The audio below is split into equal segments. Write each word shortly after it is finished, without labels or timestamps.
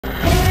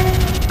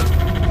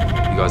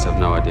guys have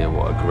no idea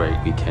what a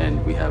great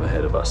weekend we have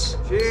ahead of us.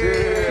 Cheers!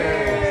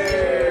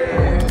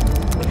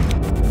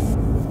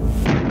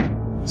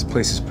 This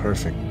place is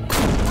perfect.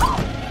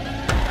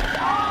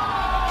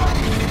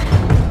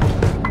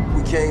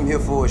 We came here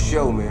for a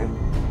show, man.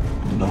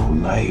 No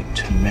light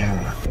to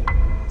mirror.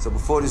 So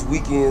before this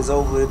weekend's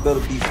over, it better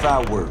be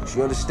fireworks.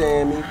 You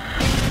understand me?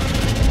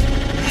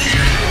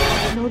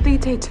 No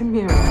detail to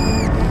mirror.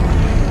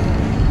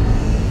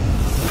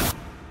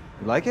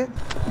 You like it?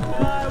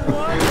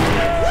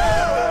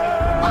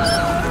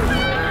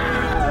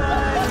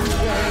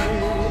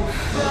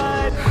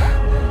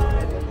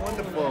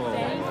 Wonderful.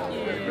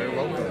 You're very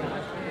welcome.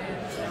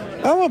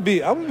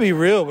 I'm gonna be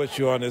real with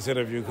you on this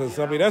interview, because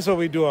I mean that's what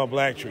we do on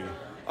BlackTree.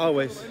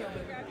 Always.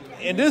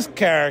 In this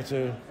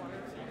character,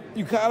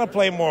 you kind of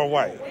play more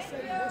white.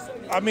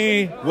 I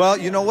mean, Well,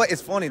 you know what?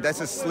 It's funny.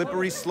 That's a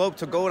slippery slope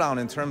to go down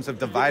in terms of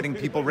dividing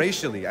people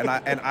racially, and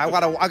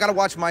I gotta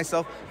watch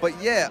myself. But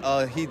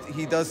yeah,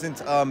 he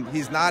doesn't.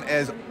 He's not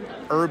as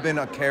urban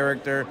a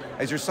character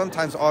as you're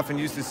sometimes often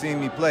used to seeing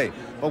me play.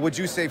 But would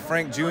you say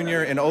Frank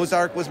Jr. in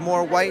Ozark was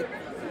more white?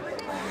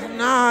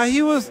 nah,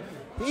 he was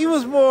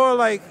more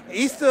like,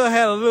 he still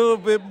had a little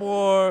bit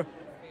more.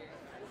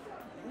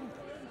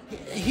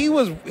 He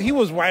was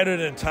whiter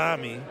than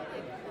Tommy,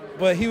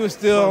 but he was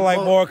still like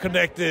more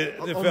connected.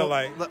 It felt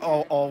like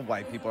all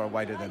white people are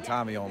whiter than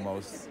Tommy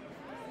almost.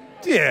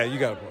 yeah, you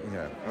got a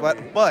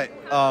point.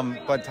 Yeah,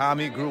 but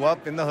Tommy grew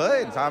up in the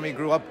hood. Tommy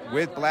grew up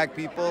with black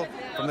people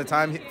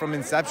from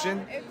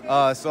inception.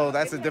 So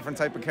that's a different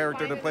type of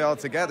character to play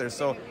altogether.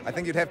 So I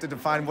think you'd have to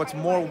define what's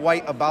more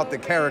white about the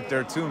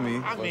character to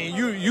me. I mean,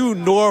 you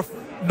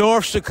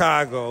North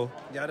Chicago.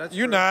 Yeah, that's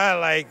You're true. not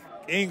like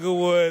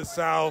Inglewood,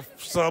 South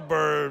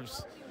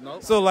suburbs.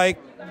 Nope. So like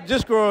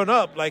just growing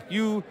up, like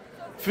you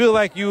feel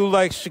like you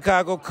like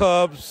Chicago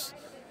Cubs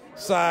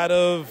side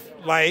of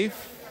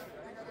life.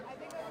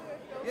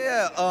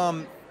 Yeah,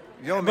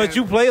 yo, man. But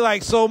you play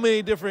like so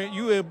many different.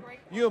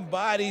 You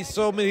embody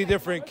so many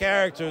different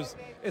characters.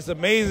 It's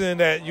amazing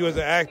that you as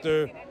an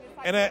actor,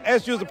 and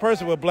as you as a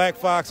person with Black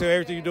Fox and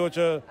everything you do with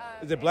your,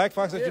 is it Black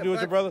Fox that you do with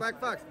your brother? Black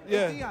Fox.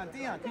 Yeah. Hey,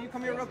 Dion, can you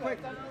come here real quick?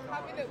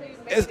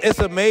 It's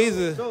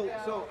amazing.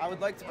 So I would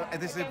like to.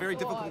 This is a very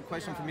difficult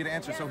question for me to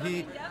answer. So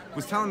he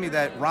was telling me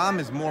that Ram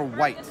is more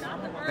white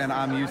than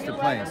I'm used to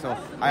playing. So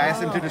I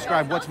asked him to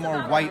describe what's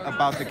more white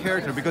about the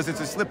character, because it's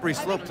a slippery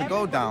slope to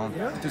go down,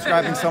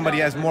 describing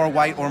somebody as more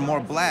white or more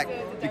black,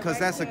 because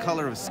that's the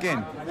color of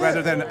skin,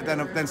 rather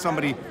than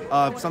somebody.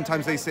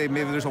 Sometimes they say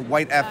maybe there's a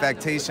white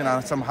affectation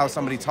on how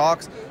somebody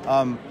talks.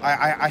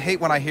 I hate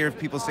when I hear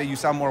people say you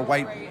sound more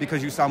white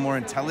because you sound more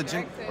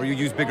intelligent or you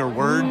use bigger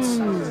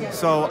words.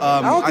 So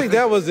I don't think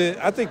that was it.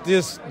 I think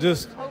just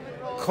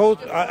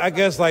I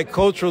guess like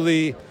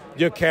culturally,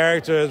 your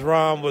character as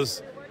Ram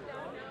was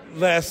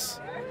less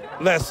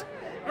hood,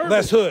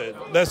 less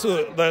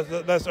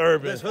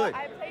urban. Less hood.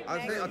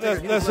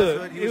 Less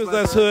hood. He was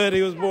less hood.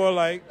 He was more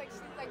like,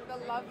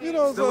 you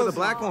know, Still with a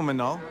black woman,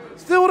 though.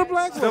 Still with a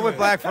black woman. Still with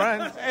black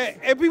friends.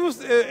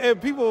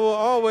 and people will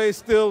always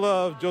still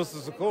love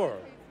Joseph Sikora.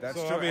 That's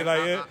so, true. I mean,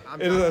 like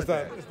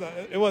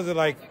it wasn't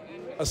like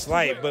a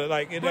slight, but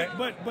like in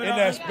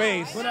that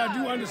space. But I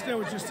do understand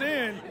what you're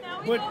saying.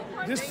 But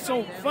this is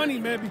so funny,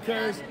 man,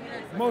 because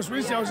most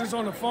recently I was just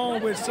on the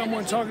phone with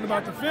someone talking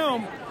about the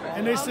film,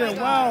 and they said,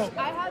 wow,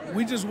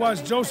 we just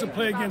watched Joseph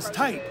play against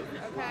type.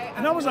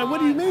 And I was like, what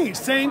do you mean?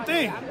 Same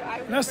thing.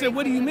 And I said,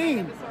 what do you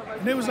mean?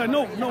 And they was like,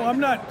 no, I'm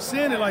not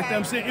saying it like that.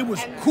 I'm saying it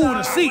was cool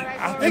to see.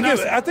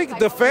 I think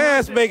the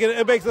fans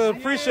makes us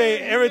appreciate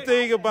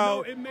everything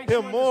about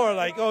him more.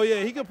 Like, oh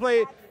yeah, he can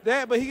play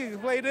that, but he can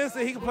play this,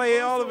 and he can play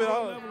all of it.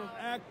 What level of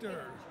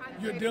actor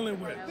you're dealing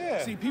with?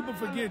 Yeah. See, people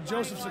forget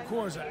Joseph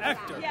Sikora is an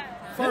actor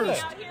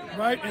first,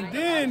 right? And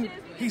then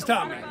he's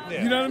Tommy.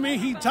 Yeah. You know what I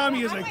mean?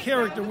 Tommy is a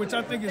character, which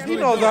I think is really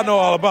He knows good. I know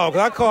all about,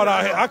 because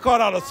I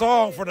caught out a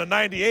song from the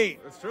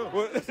 '98. That's true.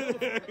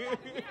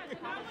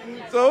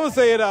 So I would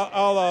say it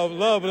all out of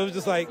love, but it was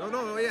just like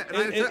Yeah.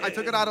 And I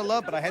took it out of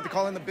love, but I had to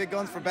call in the big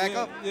guns for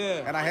backup.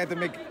 Yeah. And I had to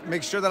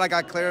make sure that I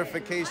got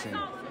clarification.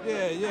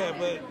 Yeah,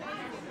 but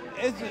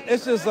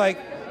it's just like,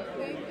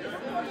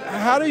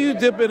 how do you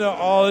dip into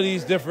all of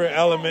these different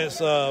elements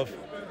of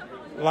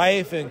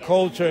life and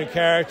culture and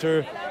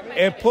character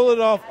and pull it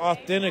off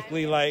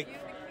authentically? Like,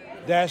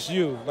 that's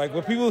you. Like,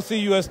 when people see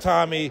you as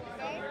Tommy,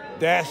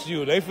 that's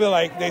you. They feel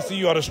like they see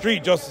you on the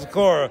street, Joseph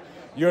Sikora,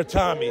 you're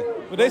Tommy.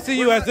 But they see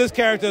you as this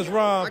character as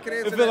Ron,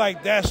 they feel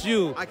like that's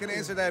you. I can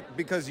answer that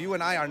because you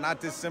and I are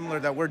not dissimilar,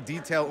 that we're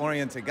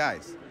detail-oriented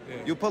guys. Yeah.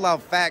 You pull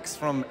out facts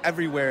from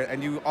everywhere,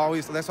 and you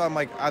always, that's why I'm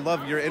like, I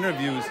love your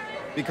interviews,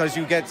 because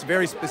you get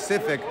very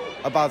specific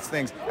about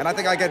things. And I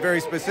think I get very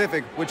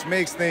specific, which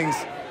makes things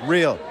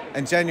real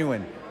and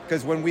genuine.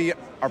 Because when we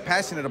are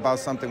passionate about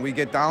something, we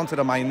get down to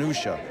the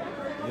minutia.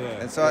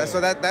 Yeah, and so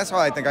that's how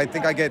I think. I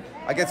think I get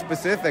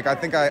specific. I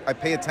think I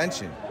pay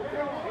attention.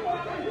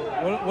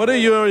 What are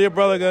you and your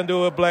brother gonna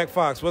do with Black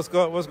Fox? What's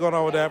going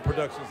on with that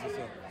production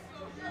system?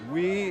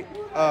 We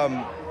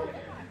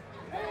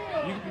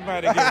you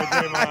might have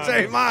given Draymond.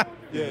 Draymond.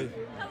 Yeah.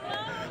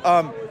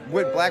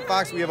 With Black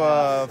Box, we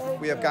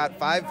have got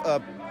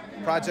 5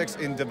 projects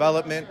in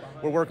development.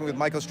 We're working with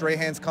Michael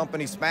Strahan's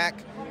company,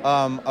 Smack,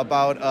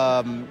 about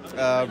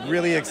a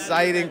really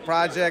exciting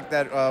project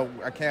that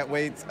I can't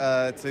wait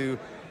to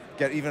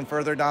get even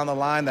further down the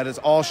line. That is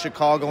all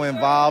Chicago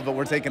involved, but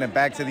we're taking it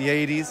back to the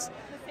 80s.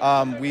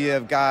 We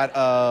have got,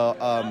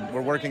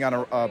 we're working on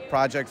a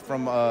project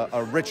from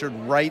a Richard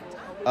Wright,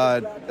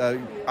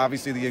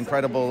 obviously the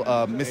incredible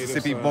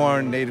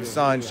Mississippi-born, native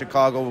son,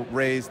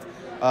 Chicago-raised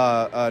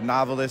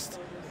novelist,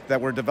 that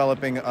we're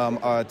developing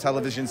a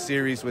television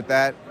series with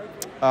that.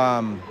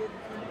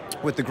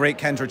 With the great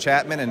Kendra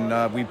Chapman,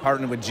 and we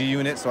partnered with G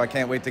Unit, so I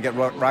can't wait to get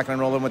rocking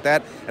and rolling with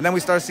that. And then we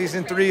start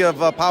season 3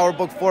 of Power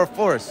Book 4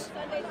 Force,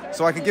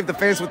 so I can give the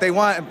fans what they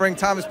want and bring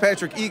Thomas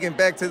Patrick Egan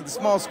back to the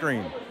small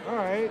screen. All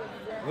right.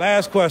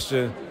 Last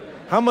question.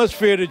 How much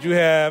fear did you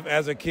have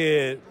as a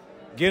kid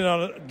getting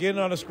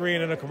on the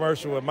screen in a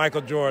commercial with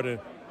Michael Jordan?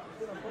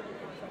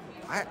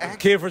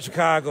 Kid from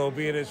Chicago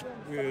being in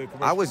commercial.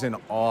 I was in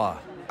awe.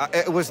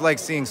 It was like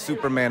seeing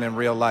Superman in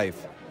real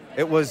life.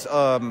 It was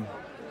the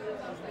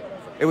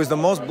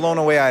most blown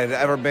away I had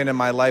ever been in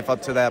my life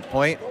up to that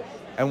point,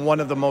 and one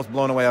of the most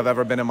blown away I've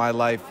ever been in my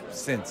life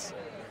since.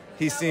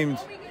 He seemed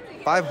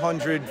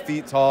 500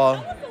 feet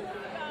tall.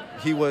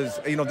 He was,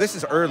 this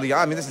is early.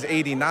 I mean, this is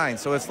 89,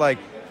 so it's like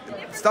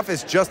stuff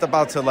is just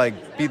about to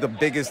like be the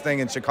biggest thing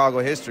in Chicago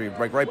history,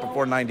 like right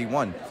before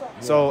 91.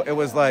 So it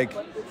was like,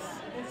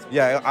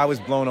 yeah, I was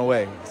blown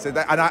away. So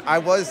that,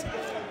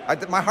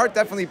 and my heart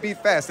definitely beat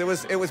fast. It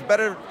was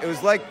better. It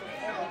was like,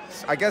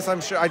 I guess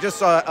I'm sure I just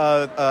saw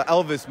a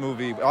Elvis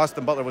movie.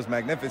 Austin Butler was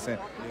magnificent,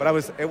 but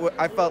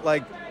I felt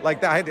like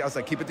that. I was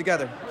like, keep it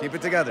together.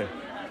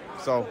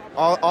 So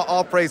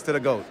all praise to the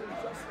GOAT.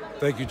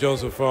 Thank you,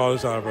 Joseph, for all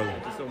this honor, brother.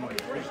 Thank you so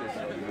much. Appreciate it.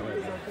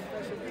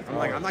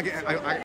 I'm not getting.